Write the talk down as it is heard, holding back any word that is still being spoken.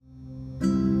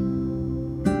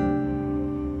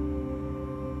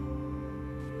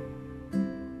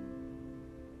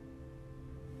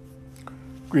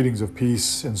Greetings of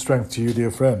peace and strength to you, dear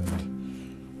friend.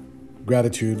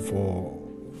 Gratitude for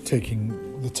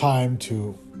taking the time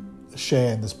to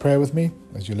share in this prayer with me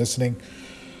as you're listening.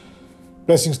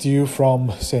 Blessings to you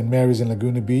from St. Mary's in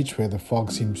Laguna Beach, where the fog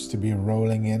seems to be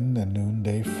rolling in, a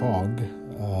noonday fog.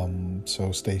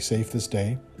 So stay safe this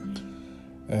day.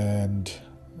 And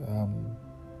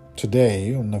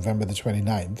today, on November the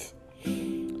 29th,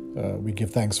 we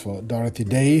give thanks for Dorothy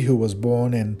Day, who was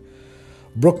born in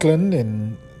Brooklyn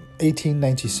in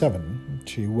 1897.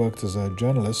 She worked as a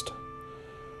journalist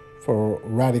for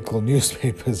radical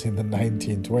newspapers in the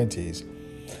 1920s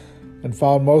and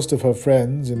found most of her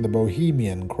friends in the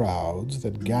bohemian crowds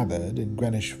that gathered in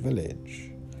Greenwich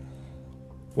Village.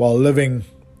 While living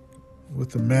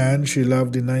with the man she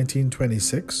loved in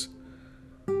 1926,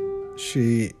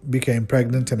 she became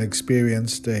pregnant and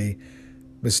experienced a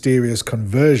mysterious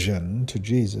conversion to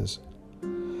Jesus.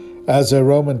 As a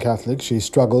Roman Catholic, she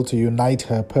struggled to unite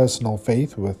her personal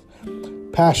faith with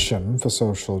passion for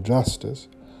social justice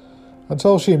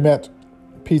until she met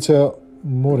Peter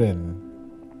Maurin,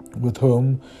 with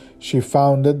whom she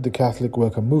founded the Catholic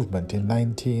Worker Movement in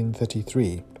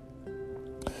 1933.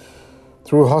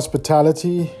 Through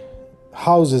hospitality,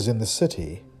 houses in the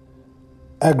city,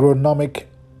 agronomic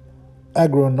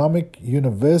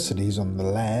universities on the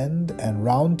land, and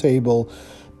roundtable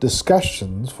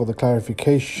discussions for the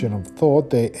clarification of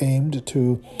thought, they aimed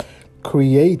to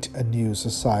create a new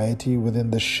society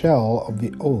within the shell of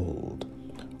the old,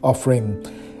 offering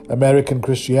American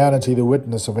Christianity the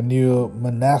witness of a new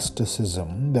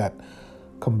monasticism that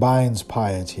combines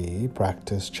piety,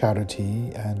 practice,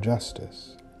 charity, and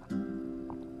justice.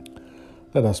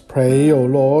 Let us pray, O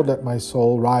Lord, let my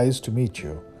soul rise to meet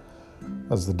you,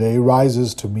 as the day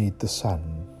rises to meet the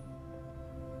sun.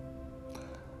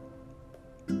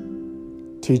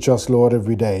 Teach us, Lord,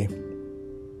 every day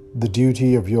the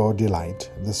duty of your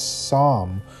delight. The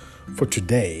psalm for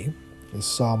today is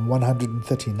Psalm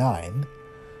 139,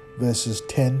 verses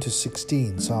 10 to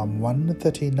 16. Psalm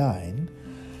 139,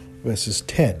 verses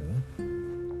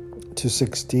 10 to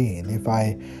 16. If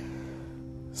I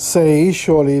say,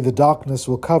 surely the darkness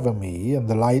will cover me, and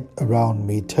the light around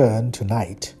me turn to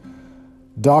night.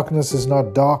 Darkness is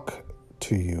not dark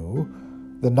to you.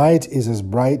 The night is as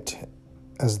bright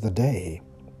as the day.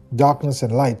 Darkness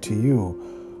and light to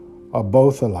you are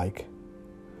both alike.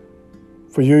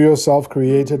 For you yourself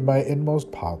created my inmost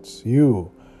parts.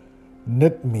 You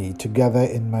knit me together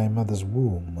in my mother's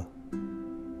womb.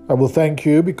 I will thank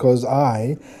you because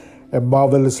I am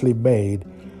marvelously made.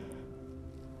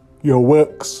 Your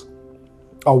works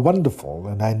are wonderful,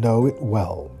 and I know it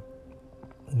well.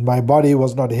 My body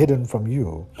was not hidden from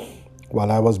you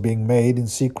while I was being made in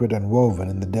secret and woven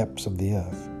in the depths of the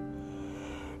earth.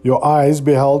 Your eyes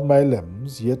beheld my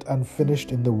limbs, yet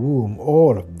unfinished in the womb,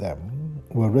 all of them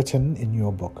were written in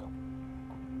your book.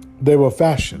 They were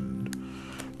fashioned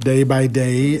day by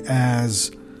day,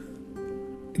 as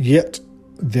yet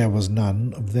there was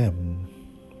none of them.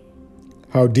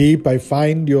 How deep I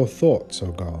find your thoughts,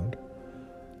 O God!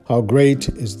 How great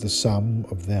is the sum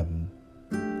of them!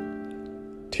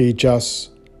 Teach us,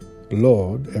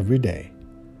 Lord, every day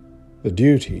the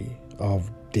duty of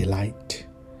delight.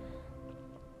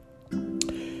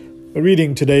 A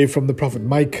reading today from the prophet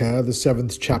Micah, the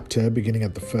 7th chapter, beginning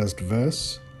at the first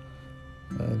verse.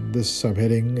 And this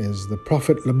subheading is The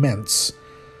Prophet Laments.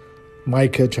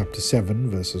 Micah chapter 7,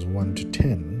 verses 1 to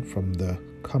 10, from the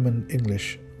Common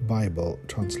English Bible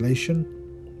translation.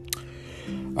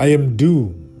 I am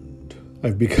doomed.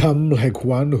 I've become like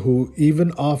one who,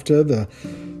 even after the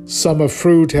summer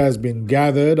fruit has been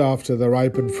gathered, after the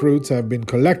ripened fruits have been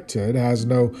collected, has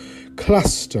no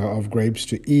cluster of grapes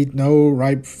to eat, no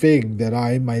ripe fig that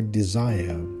I might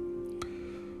desire.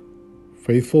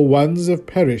 Faithful ones have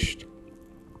perished.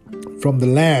 From the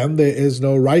land there is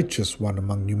no righteous one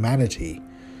among humanity.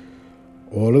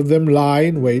 All of them lie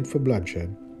in wait for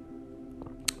bloodshed.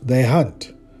 They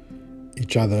hunt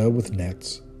each other with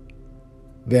nets.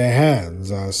 Their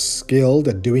hands are skilled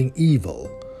at doing evil.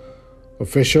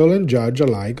 Official and judge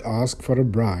alike ask for a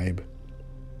bribe.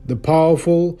 The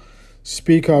powerful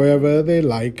speak however they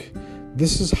like.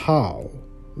 This is how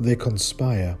they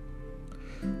conspire.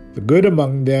 The good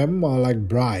among them are like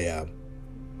briar.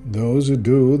 Those who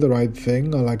do the right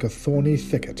thing are like a thorny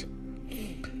thicket.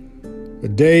 A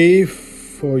day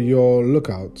for your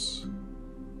lookouts.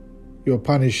 Your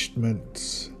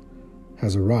punishment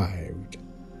has arrived.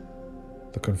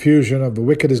 The confusion of the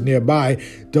wicked is nearby.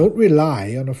 Don't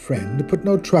rely on a friend. Put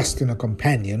no trust in a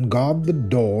companion. Guard the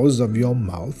doors of your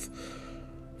mouth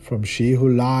from she who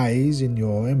lies in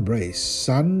your embrace.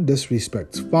 Son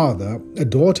disrespects father. A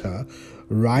daughter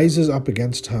rises up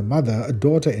against her mother, a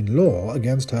daughter-in-law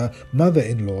against her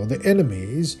mother-in-law, the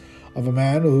enemies of a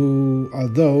man who are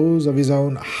those of his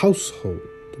own household.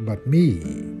 But me,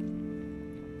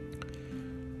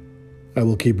 I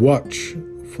will keep watch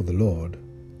for the Lord.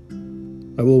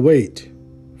 I will wait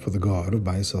for the God of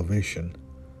my salvation.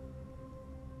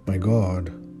 My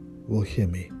God will hear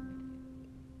me.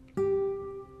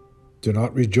 Do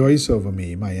not rejoice over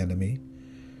me, my enemy,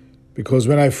 because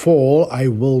when I fall, I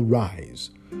will rise.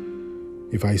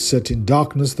 If I sit in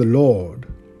darkness, the Lord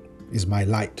is my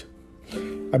light.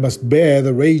 I must bear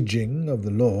the raging of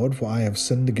the Lord, for I have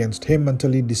sinned against him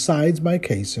until he decides my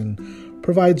case and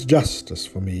provides justice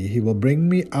for me. He will bring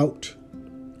me out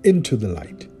into the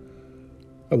light.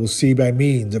 I will see by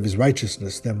means of his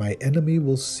righteousness, then my enemy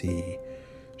will see.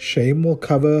 Shame will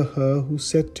cover her who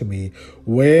said to me,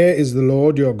 "Where is the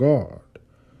Lord your God?"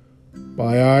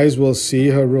 My eyes will see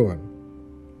her ruin.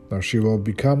 Now she will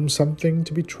become something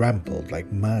to be trampled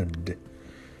like mud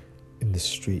in the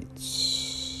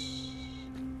streets.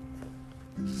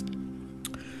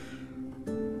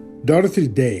 Dorothy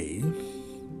Day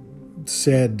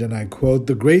said, and I quote,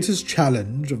 "The greatest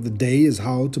challenge of the day is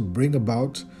how to bring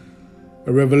about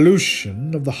a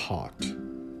revolution of the heart,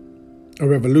 a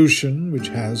revolution which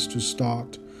has to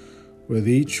start with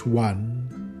each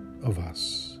one of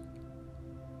us."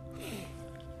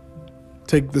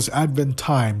 Take this Advent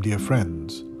time, dear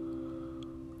friends,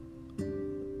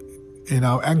 in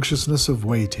our anxiousness of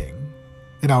waiting,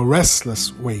 in our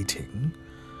restless waiting,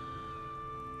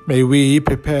 may we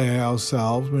prepare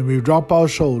ourselves, may we drop our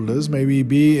shoulders, may we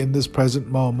be in this present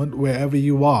moment wherever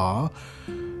you are,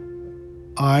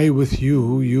 I with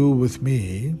you, you with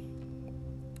me,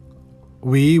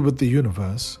 we with the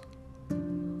universe.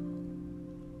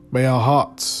 May our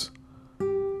hearts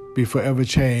be forever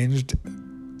changed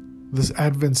this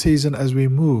Advent season as we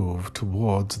move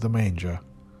towards the manger,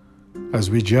 as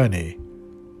we journey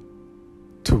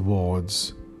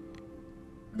towards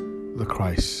the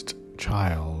Christ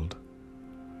child.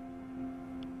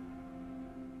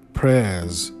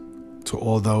 Prayers to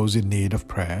all those in need of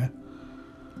prayer.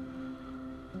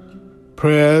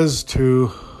 Prayers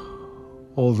to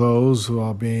all those who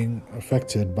are being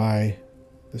affected by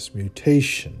this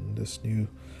mutation, this new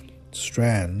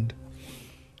strand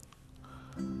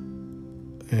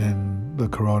in the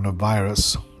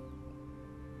coronavirus,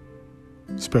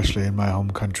 especially in my home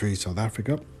country, South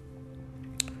Africa.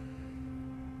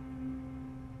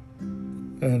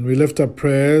 And we lift up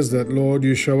prayers that, Lord,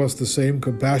 you show us the same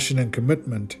compassion and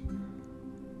commitment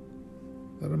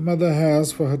that a mother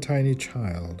has for her tiny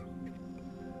child.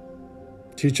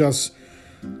 Teach us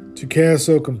to care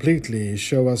so completely.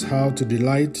 Show us how to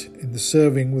delight in the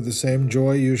serving with the same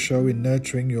joy you show in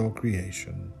nurturing your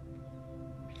creation.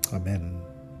 Amen.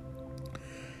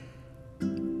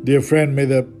 Dear friend, may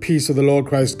the peace of the Lord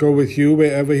Christ go with you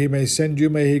wherever he may send you.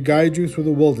 May he guide you through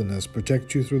the wilderness,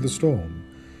 protect you through the storm.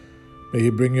 May he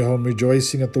bring you home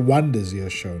rejoicing at the wonders he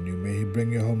has shown you. May he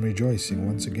bring you home rejoicing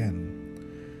once again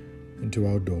into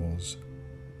our doors.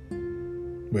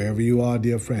 Wherever you are,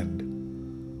 dear friend,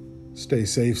 stay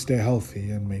safe, stay healthy,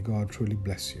 and may God truly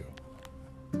bless you.